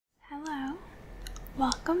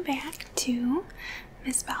Welcome back to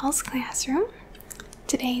Miss Bell's classroom.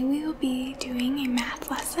 Today we will be doing a math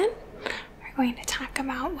lesson. We're going to talk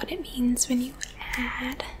about what it means when you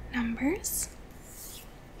add numbers.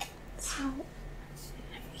 So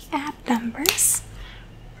when we add numbers,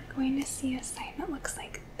 we're going to see a sign that looks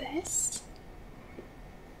like this.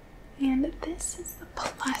 And this is the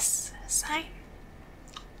plus sign.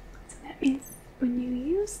 So that means when you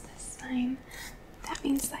use this sign, that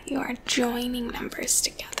means that you are joining numbers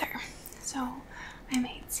together. So I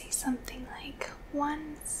might say something like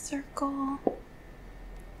 1 circle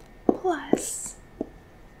plus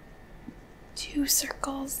 2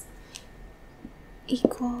 circles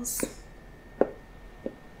equals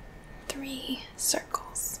 3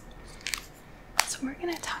 circles. So we're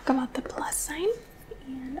going to talk about the plus sign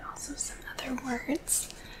and also some other words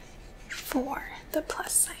for the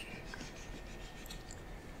plus sign.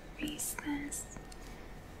 Erase this.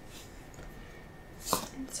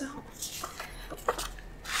 And so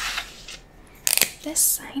this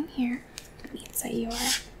sign here means that you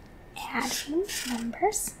are adding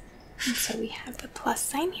numbers. And so we have the plus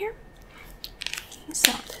sign here. Okay,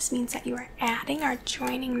 so this means that you are adding or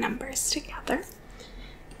joining numbers together.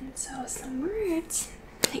 And so some words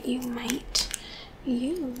that you might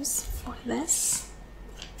use for this,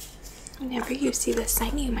 whenever you see this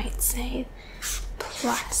sign, you might say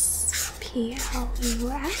plus,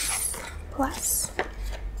 P-L-U-S, plus.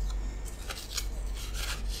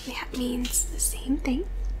 That means the same thing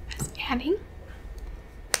as adding.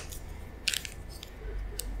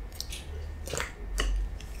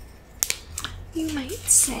 You might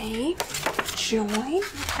say join.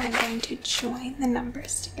 I'm going to join the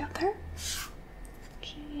numbers together.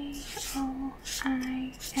 J-O-I-N,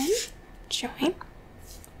 join.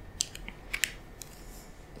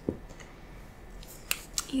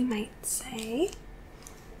 You might say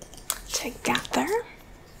together.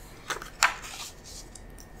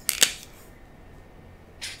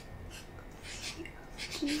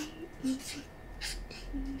 G-E-T-H-E-R,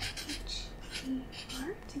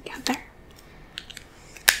 together.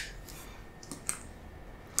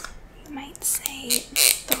 You might say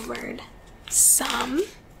the word sum.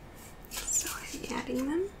 So I'm adding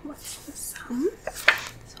them. What's the sum?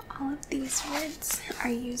 So all of these words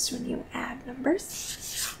are used when you add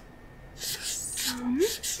numbers. Sum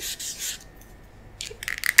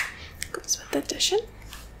goes with addition.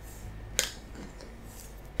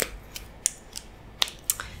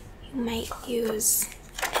 You might use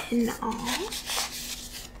in all.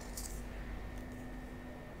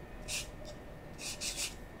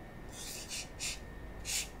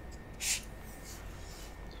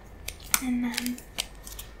 And then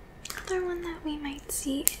the other one that we might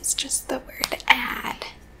see is just the word add.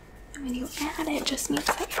 And when you add, it just means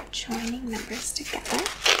that you're joining numbers together.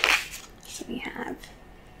 So we have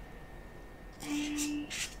A,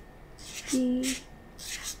 B,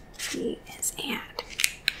 C is add.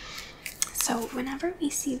 So whenever we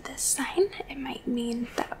see this sign, it might mean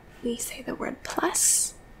that we say the word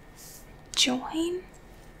plus, join,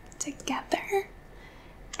 together,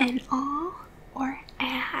 and all, or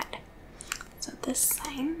add. So this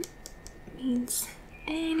sign means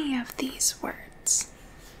any of these words.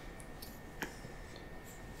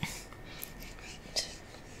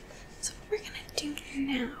 So what we're going to do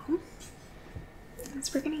now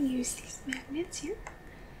is we're going to use these magnets here.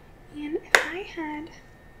 And if I had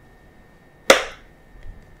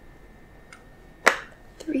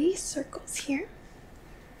 3 circles here,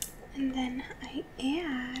 and then I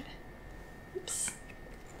add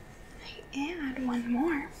one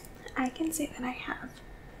more, I can say that I have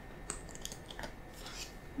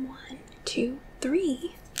 1, 2,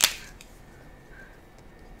 3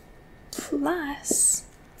 plus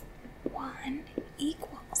 1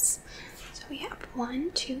 equals. So we have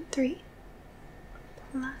 1, 2, 3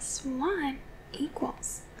 plus 1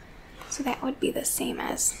 equals. So that would be the same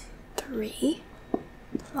as 3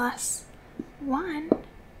 plus 1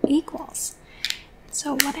 equals.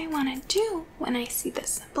 So what I want to do when I see this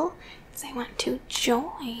symbol is I want to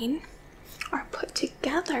join or put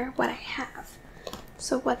together what I have.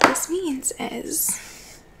 So what this means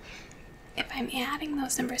is if I'm adding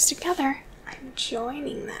those numbers together, I'm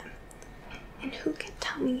joining them. And who can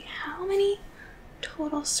tell me how many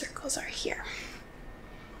total circles are here?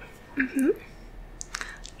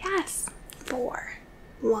 Yes, 4.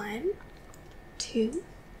 1, 2,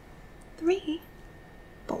 3,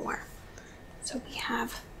 4. So we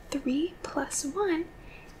have 3 plus 1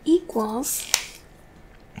 equals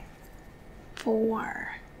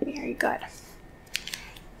 4. Very good.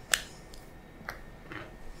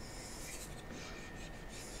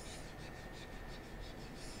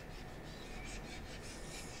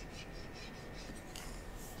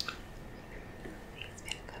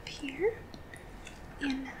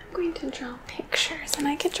 draw pictures, and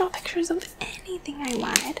I could draw pictures of anything I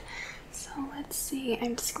wanted. So let's see,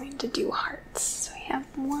 I'm just going to do hearts. So we have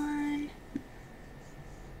 1,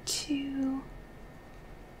 2,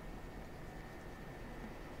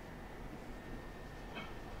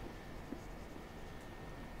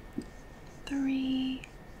 3,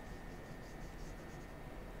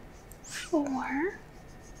 4,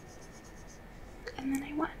 and then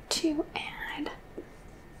I want to add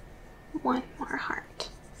one more heart.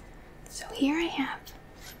 So here I have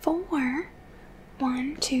 4,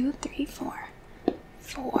 1, 2, 3, 4.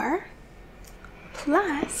 4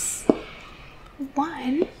 plus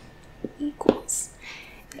 1 equals.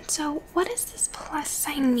 And so what does this plus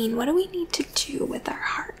sign mean? What do we need to do with our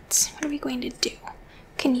hearts? What are we going to do?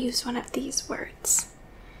 We can use one of these words.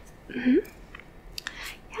 Yeah,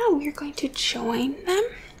 we're going to join them.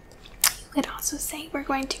 You could also say we're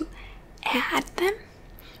going to add them.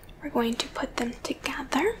 We're going to put them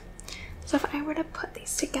together. So if I were to put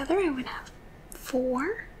these together, I would have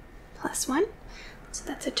 4 plus 1. So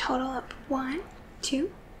that's a total of 1,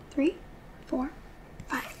 2, 3, 4,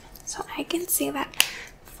 5. So I can say that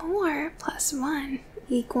 4 plus 1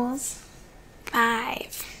 equals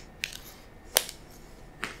 5.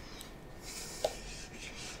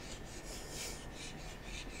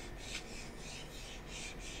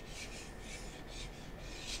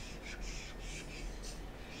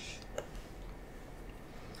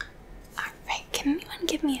 Alright, can anyone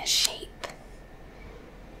give me a shape?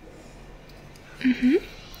 Okay,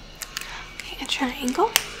 a triangle.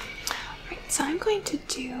 Alright, so I'm going to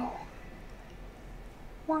do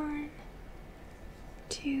 1,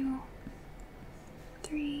 2,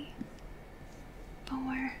 3,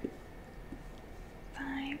 4,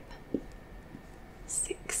 5,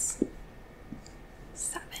 6,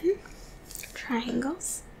 7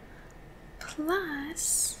 triangles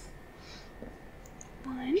plus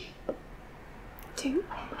 1, 2,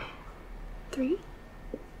 3,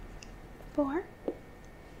 4,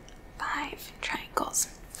 5 triangles.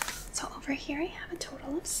 So over here I have a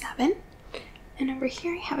total of 7, and over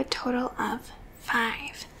here I have a total of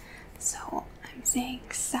 5. So I'm saying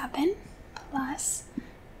 7 plus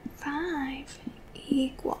 5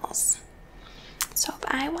 equals. So if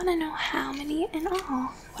I want to know how many in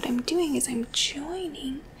all, what I'm doing is I'm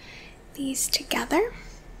joining these together.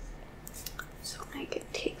 So I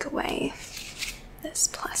could take away this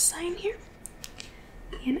plus sign here,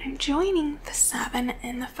 and I'm joining the 7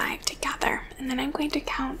 and the 5 together, and then I'm going to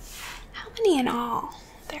count how many in all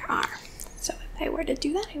there are. So if I were to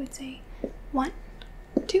do that, I would say 1,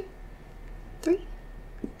 2, 3,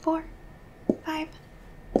 4, 5,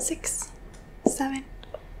 6, 7,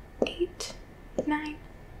 8, 9,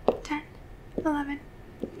 10, 11,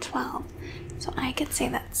 12. So I could say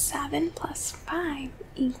that 7 plus 5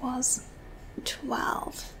 equals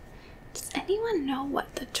 12. Does anyone know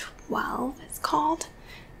what the 12 is called?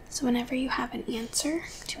 So whenever you have an answer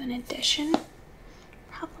to an addition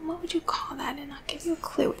problem, what would you call that? And I'll give you a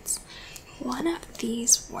clue. It's one of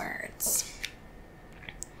these words.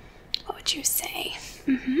 What would you say?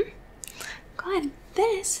 Go ahead.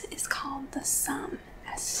 This is called the sum.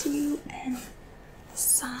 S-U-M.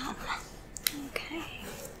 Sum. Okay.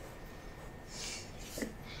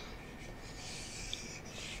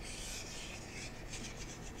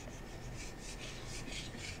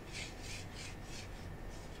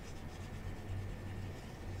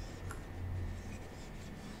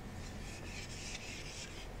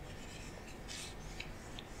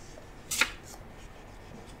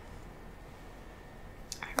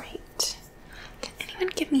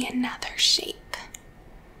 Give me another shape.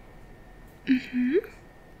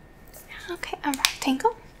 Okay, a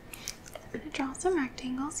rectangle. I'm going to draw some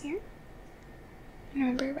rectangles here. And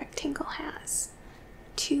remember, a rectangle has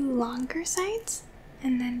 2 longer sides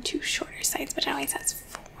and then 2 shorter sides, but it always has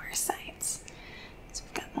 4 sides. So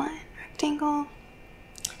we've got 1 rectangle,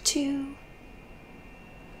 2,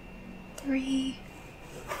 3,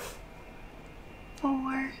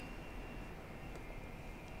 4,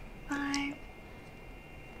 5,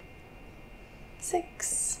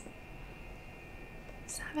 6,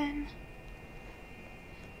 7,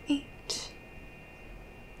 8,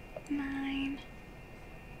 9,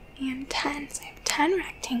 and 10. So I have 10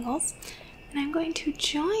 rectangles, and I'm going to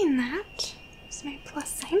join that. Here's my plus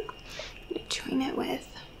sign. I'm going to join it with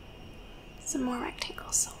some more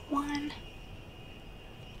rectangles. So 1,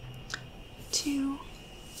 2,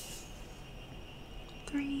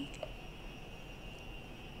 3,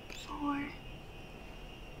 4,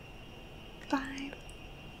 5,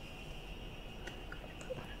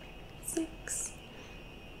 6,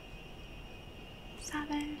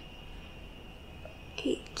 7,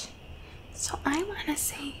 8. So I want to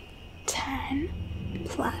say 10 10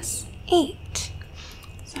 plus 8.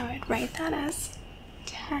 So I would write that as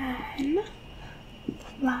 10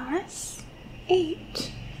 plus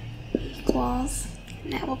 8 equals,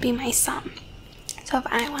 and that will be my sum. So if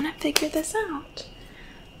I want to figure this out,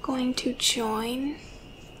 I'm going to join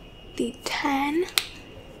the 10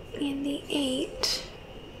 and the 8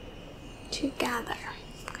 together.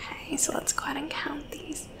 Okay, so let's go ahead and count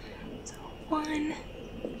these. So 1,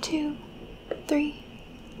 2, 3,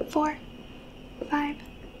 4, 5,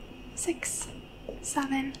 6,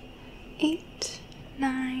 7, 8,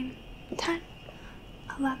 9, 10,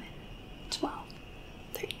 11, 12,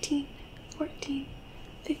 13, 14,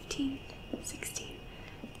 15, 16,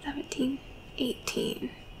 17,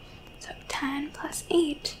 18. So 10 plus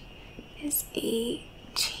 8 is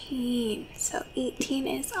 18. So 18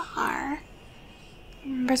 is our,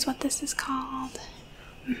 remembers what this is called?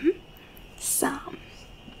 Sum.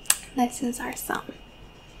 This is our sum.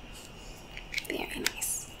 Very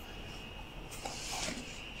nice.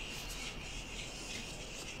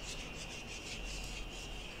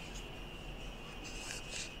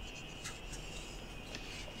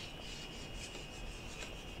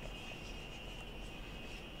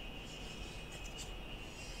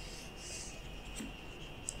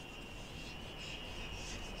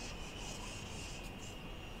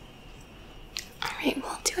 Alright,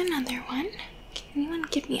 we'll do another one. Can anyone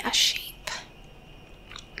give me a shape?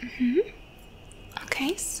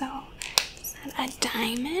 Okay, so is that a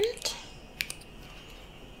diamond?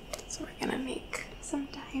 So we're gonna make some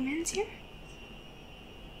diamonds here.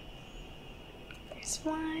 There's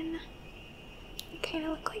one. They kind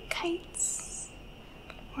of look like kites.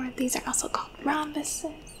 Or these are also called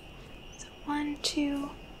rhombuses. So 1, 2,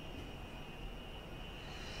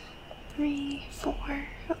 3, 4.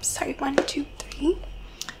 Oops, sorry, 1, 2, 3.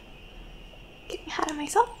 Getting ahead of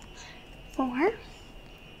myself. 4,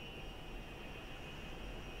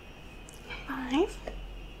 5,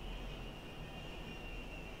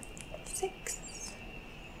 6,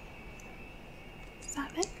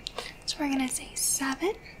 7. So we're gonna say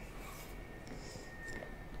 7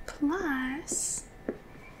 plus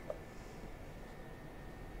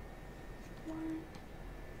 1,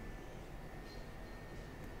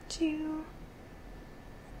 2,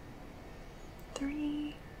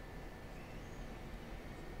 3,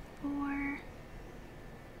 4,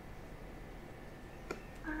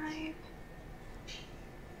 5,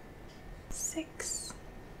 6,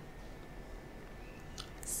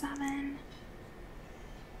 7,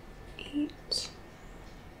 8,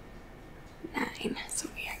 9. So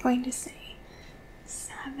we are going to say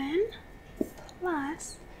 7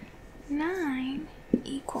 plus 9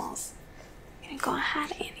 equals. I'm going to go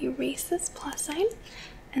ahead and erase this plus sign,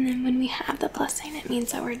 and then when we have the plus sign, it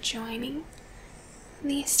means that we're joining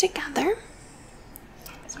these together.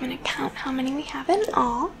 So I'm going to count how many we have in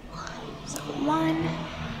all. So 1,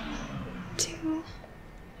 2,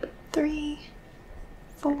 3,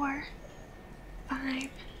 4, 5,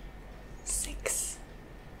 6,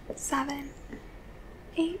 7,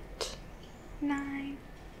 8, 9,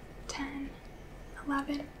 10,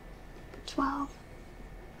 11, 12,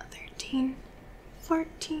 13,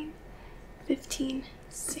 14, 15,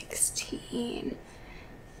 16.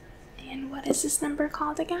 And what is this number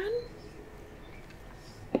called again?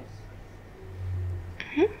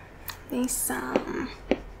 The sum.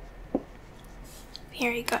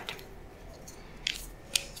 Very good.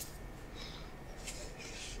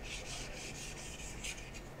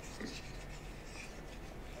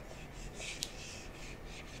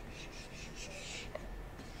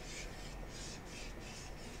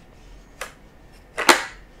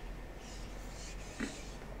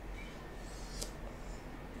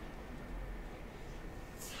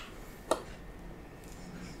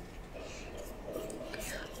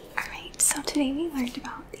 So today we learned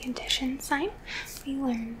about the addition sign. We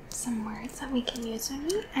learned some words that we can use when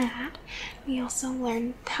we add. We also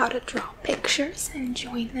learned how to draw pictures and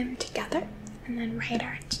join them together, and then write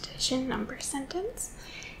our addition number sentence.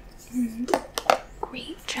 And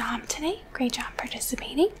great job today. Great job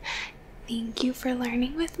participating. Thank you for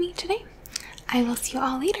learning with me today. I will see you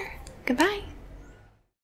all later. Goodbye.